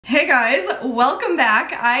Hey guys, welcome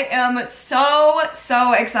back. I am so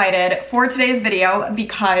excited for today's video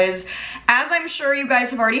because, as I'm sure you guys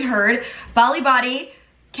have already heard, Bali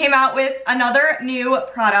came out with another new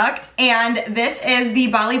product, and this is the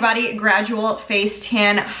Bali Gradual Face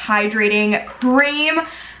Tan Hydrating Cream.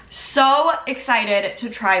 So excited to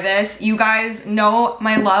try this. You guys know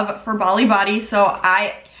my love for Bali, so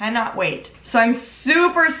I cannot wait. So I'm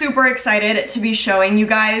super excited to be showing you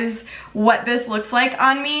guys what this looks like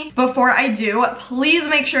on me. Before I do, please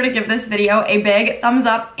make sure to give this video a big thumbs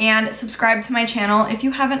up and subscribe to my channel if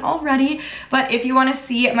you haven't already. But if you want to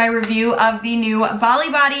see my review of the new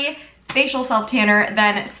Bali facial self tanner,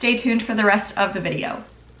 then stay tuned for the rest of the video.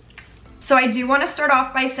 So I do want to start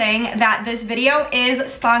off by saying that this video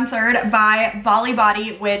is sponsored by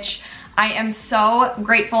Bali, which I am so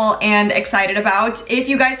grateful and excited about. If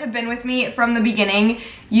you guys have been with me from the beginning,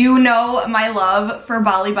 you know my love for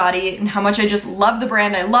Bali and how much I just love the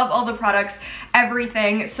brand. I love all the products,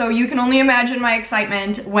 everything. So you can only imagine my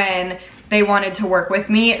excitement when they wanted to work with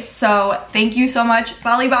me. So thank you so much,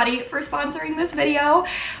 Bali for sponsoring this video.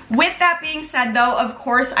 With that being said though, of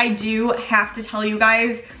course I do have to tell you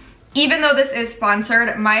guys, even though this is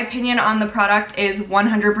sponsored, my opinion on the product is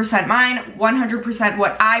 100% mine, 100%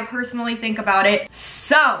 what I personally think about it.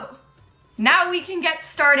 So now we can get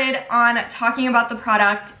started on talking about the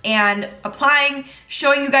product and applying,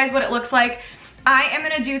 showing you guys what it looks like. I am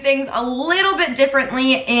gonna do things a little bit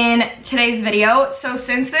differently in today's video. So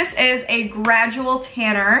since this is a gradual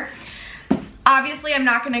tanner, obviously I'm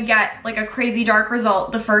not gonna get like a crazy dark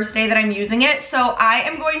result the first day that I'm using it. So I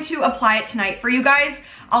am going to apply it tonight for you guys.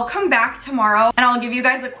 I'll come back tomorrow and I'll give you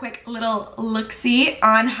guys a quick little look-see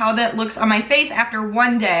on how that looks on my face after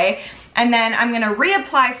one day. And then I'm gonna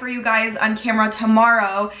reapply for you guys on camera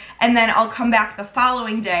tomorrow, and then I'll come back the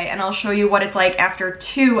following day and I'll show you what it's like after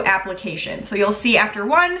 2 applications. So you'll see after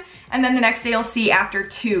 1, and then the next day you'll see after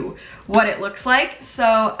 2 what it looks like.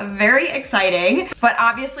 So very exciting. But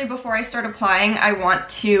obviously before I start applying, I want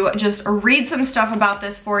to just read some stuff about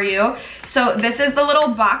this for you. So this is the little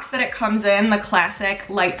box that it comes in, the classic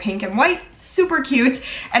light pink and white, super cute.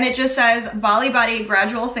 And it just says Bali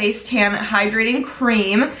Gradual Face Tan Hydrating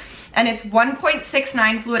Cream. And it's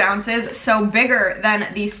 1.69 fluid ounces, so bigger than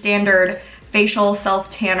the standard facial self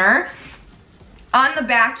tanner. On the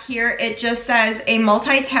back here, it just says a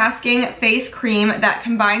multitasking face cream that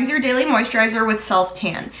combines your daily moisturizer with self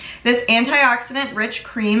tan. This antioxidant rich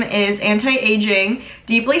cream is anti-aging,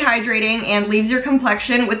 deeply hydrating, and leaves your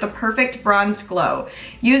complexion with the perfect bronzed glow.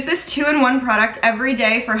 Use this 2-in-1 product every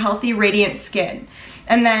day for healthy, radiant skin.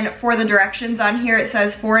 And then for the directions on here, it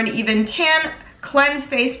says for an even tan, cleanse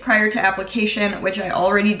face prior to application, which I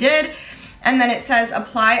already did. And then it says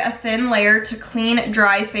apply a thin layer to clean,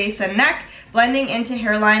 dry face and neck, blending into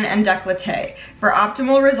hairline and décolleté. For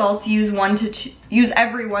optimal results, use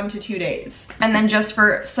every 1 to 2 days. And then just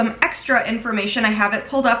for some extra information, I have it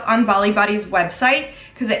pulled up on Bali's website,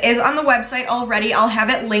 because it is on the website already. I'll have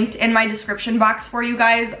it linked in my description box for you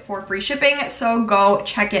guys for free shipping, so go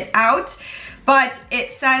check it out. But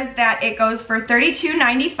it says that it goes for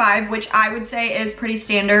 $32.95, which I would say is pretty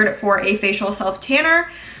standard for a facial self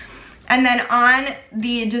tanner. And then on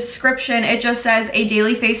the description, it just says a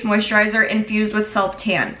daily face moisturizer infused with self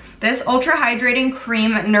tan. This ultra hydrating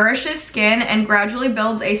cream nourishes skin and gradually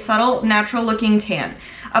builds a subtle, natural looking tan.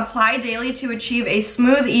 Apply daily to achieve a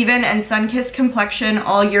smooth, even, and sun-kissed complexion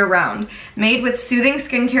all year round. Made with soothing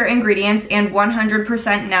skincare ingredients and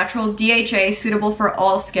 100% natural DHA, suitable for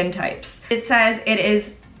all skin types. It says it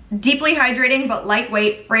is deeply hydrating but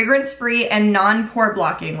lightweight, fragrance-free, and non-pore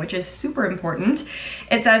blocking, which is super important.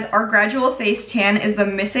 It says our gradual face tan is the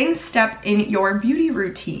missing step in your beauty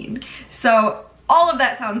routine. So all of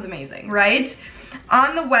that sounds amazing, right?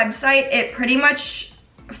 On the website, it pretty much,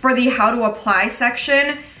 for the how to apply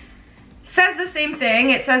section, says the same thing.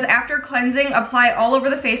 It says after cleansing, apply all over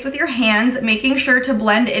the face with your hands, making sure to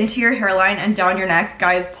blend into your hairline and down your neck.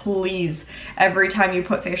 Guys, please, every time you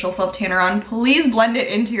put facial self tanner on, please blend it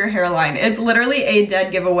into your hairline. It's literally a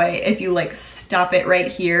dead giveaway if you like stop it right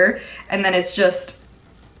here and then it's just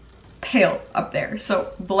pale up there.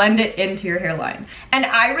 So blend it into your hairline. And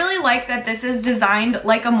I really like that this is designed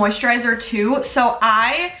like a moisturizer too. So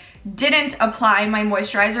I didn't apply my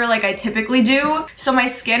moisturizer like I typically do. So my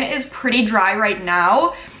skin is pretty dry right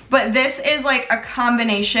now, but this is like a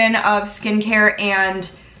combination of skincare and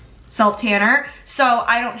self tanner. So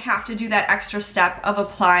I don't have to do that extra step of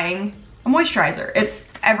applying a moisturizer. It's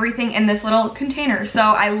everything in this little container. So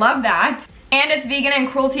I love that. And it's vegan and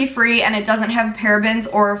cruelty free, and it doesn't have parabens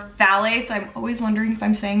or phthalates. I'm always wondering if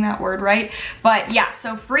I'm saying that word right. But yeah,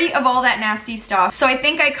 so free of all that nasty stuff. So I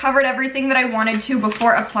think I covered everything that I wanted to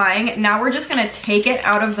before applying. Now we're just gonna take it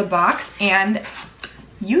out of the box and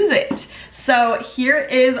use it. So here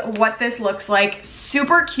is what this looks like.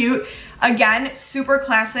 Super cute. Again, super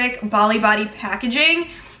classic Bali Body packaging.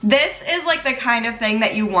 This is like the kind of thing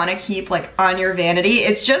that you wanna keep like on your vanity.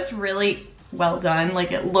 It's just really well done.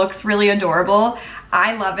 Like it looks really adorable.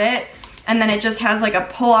 I love it. And then it just has like a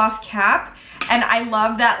pull off cap. And I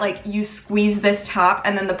love that like you squeeze this top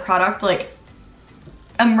and then the product like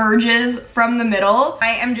emerges from the middle.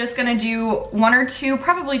 I am just gonna do 1 or 2,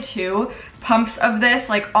 probably 2 pumps of this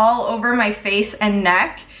like all over my face and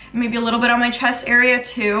neck. Maybe a little bit on my chest area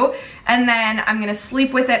too. And then I'm gonna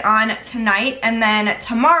sleep with it on tonight. And then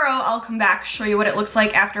tomorrow I'll come back, show you what it looks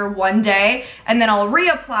like after 1 day. And then I'll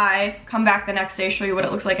reapply, come back the next day, show you what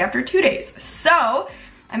it looks like after 2 days. So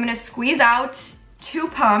I'm gonna squeeze out 2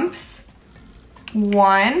 pumps.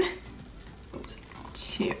 1,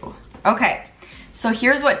 2. Okay, so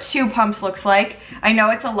here's what 2 pumps looks like. I know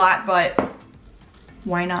it's a lot, but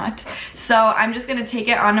why not? So I'm just gonna take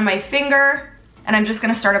it onto my finger, and I'm just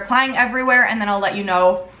gonna start applying everywhere, and then I'll let you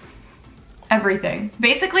know everything.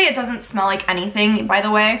 Basically, it doesn't smell like anything, by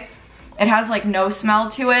the way. It has like no smell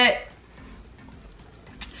to it.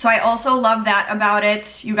 So I also love that about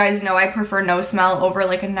it. You guys know I prefer no smell over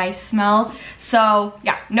like a nice smell. So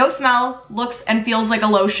yeah, no smell, looks and feels like a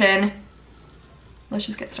lotion. Let's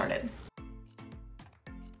just get started.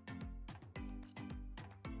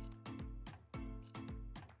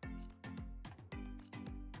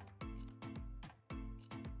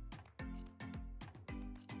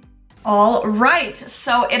 All right,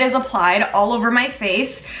 so it is applied all over my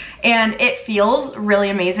face and it feels really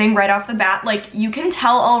amazing right off the bat. Like you can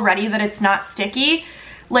tell already that it's not sticky.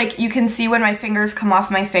 Like you can see when my fingers come off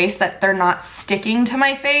my face that they're not sticking to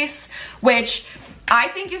my face, which I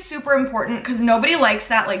think is super important because nobody likes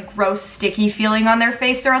that like gross sticky feeling on their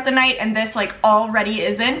face throughout the night, and this like already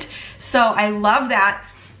isn't. So I love that.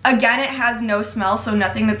 Again, it has no smell, so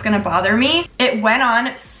nothing that's gonna bother me. It went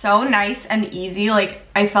on so nice and easy. Like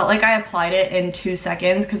I felt like I applied it in 2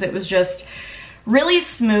 seconds because it was just really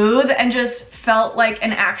smooth and just felt like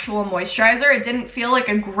an actual moisturizer. It didn't feel like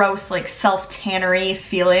a gross like self-tannery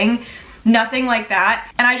feeling, nothing like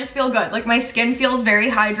that. And I just feel good. Like my skin feels very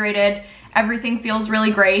hydrated. Everything feels really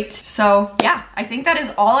great. So yeah, I think that is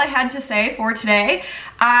all I had to say for today.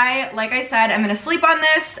 Like I said, I'm gonna sleep on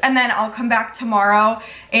this and then I'll come back tomorrow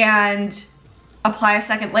and apply a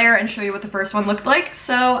second layer and show you what the first one looked like.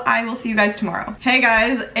 So I will see you guys tomorrow. Hey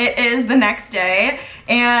guys, it is the next day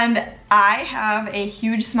and I have a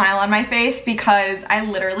huge smile on my face because I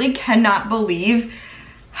literally cannot believe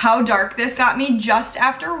how dark this got me just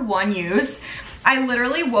after 1 use. I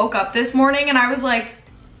literally woke up this morning and I was like,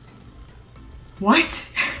 what?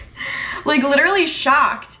 Like literally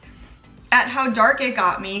shocked at how dark it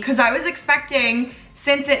got me because I was expecting,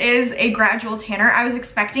 since it is a gradual tanner, I was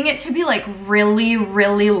expecting it to be like really,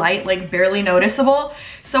 really light, like barely noticeable.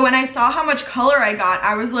 So when I saw how much color I got,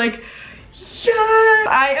 I was like, yeah,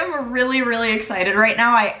 I am really, really excited right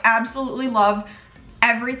now. I absolutely love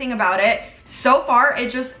everything about it. So far,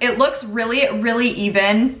 it looks really, really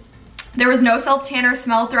even. There was no self-tanner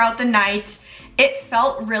smell throughout the night. It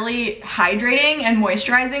felt really hydrating and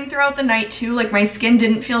moisturizing throughout the night too. Like my skin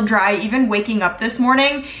didn't feel dry. Even waking up this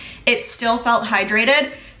morning, it still felt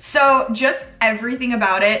hydrated. So just everything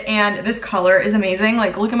about it, and this color is amazing.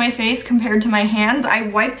 Like look at my face compared to my hands. I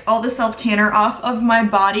wiped all the self-tanner off of my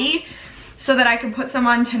body so that I could put some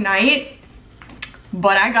on tonight,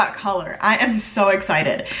 but I got color. I am so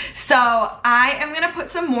excited. So I am gonna put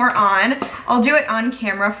some more on. I'll do it on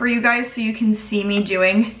camera for you guys so you can see me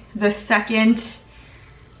doing the second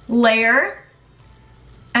layer.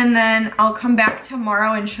 And then I'll come back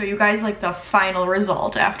tomorrow and show you guys like the final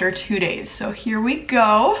result after 2 days. So here we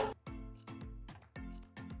go.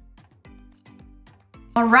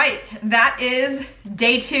 All right, that is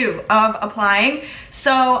day 2 of applying.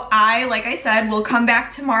 So like I said, will come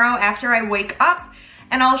back tomorrow after I wake up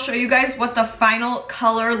and I'll show you guys what the final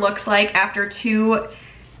color looks like after 2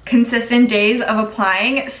 consistent days of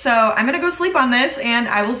applying. So I'm gonna go sleep on this and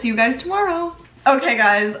I will see you guys tomorrow. Okay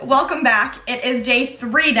guys, welcome back. It is day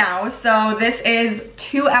 3 now. So this is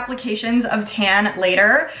 2 applications of tan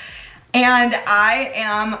later. And I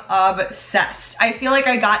am obsessed. I feel like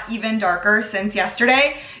I got even darker since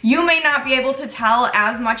yesterday. You may not be able to tell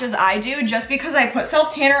as much as I do just because I put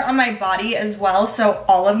self-tanner on my body as well, so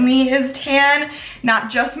all of me is tan,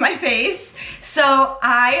 not just my face. So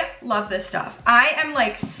I love this stuff. I am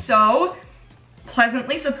like so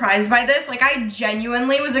pleasantly surprised by this. Like, I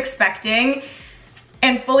genuinely was expecting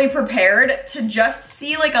and fully prepared to just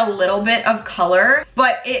see like a little bit of color,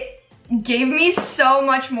 but it gave me so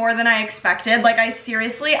much more than I expected. Like, I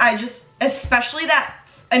just, especially that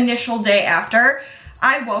initial day after,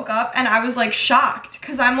 I woke up and I was like shocked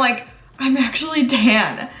because I'm like, I'm actually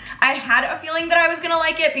tan. I had a feeling that I was gonna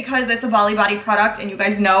like it because it's a Bali Body product, and you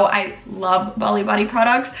guys know I love Bali Body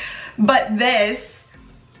products, but this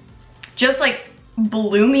just like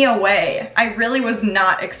blew me away. I really was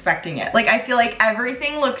not expecting it. Like, I feel like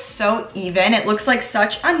everything looks so even. It looks like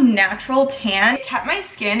such a natural tan. It kept my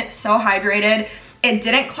skin so hydrated. It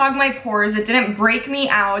didn't clog my pores. It didn't break me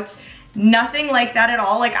out. Nothing like that at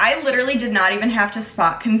all. Like, I literally did not even have to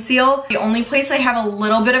spot conceal. The only place I have a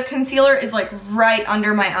little bit of concealer is like right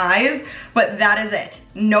under my eyes, but that is it.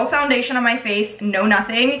 No foundation on my face, no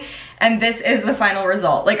nothing. And this is the final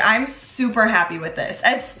result. Like, I'm super happy with this,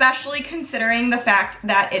 especially considering the fact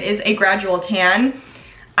that it is a gradual tan.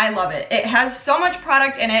 I love it. It has so much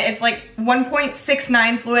product in it. It's like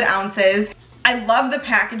 1.69 fluid ounces. I love the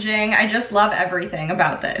packaging. I just love everything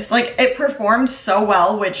about this. Like, it performed so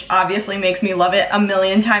well, which obviously makes me love it a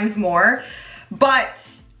million times more. But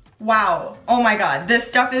wow, oh my God, this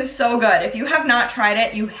stuff is so good. If you have not tried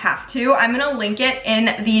it, you have to. I'm gonna link it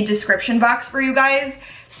in the description box for you guys.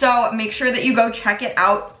 So make sure that you go check it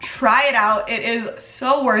out, try it out. It is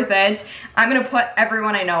so worth it. I'm gonna put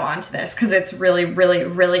everyone I know onto this because it's really, really,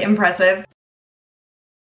 really impressive.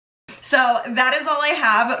 So that is all I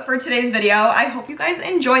have for today's video. I hope you guys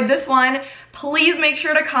enjoyed this one. Please make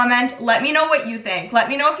sure to comment. Let me know what you think. Let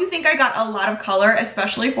me know if you think I got a lot of color,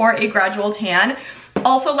 especially for a gradual tan.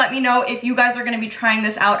 Also, let me know if you guys are gonna be trying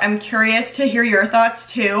this out. I'm curious to hear your thoughts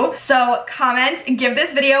too. So comment, give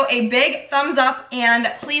this video a big thumbs up,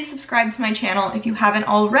 and please subscribe to my channel if you haven't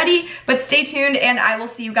already. But stay tuned, and I will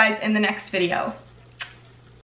see you guys in the next video.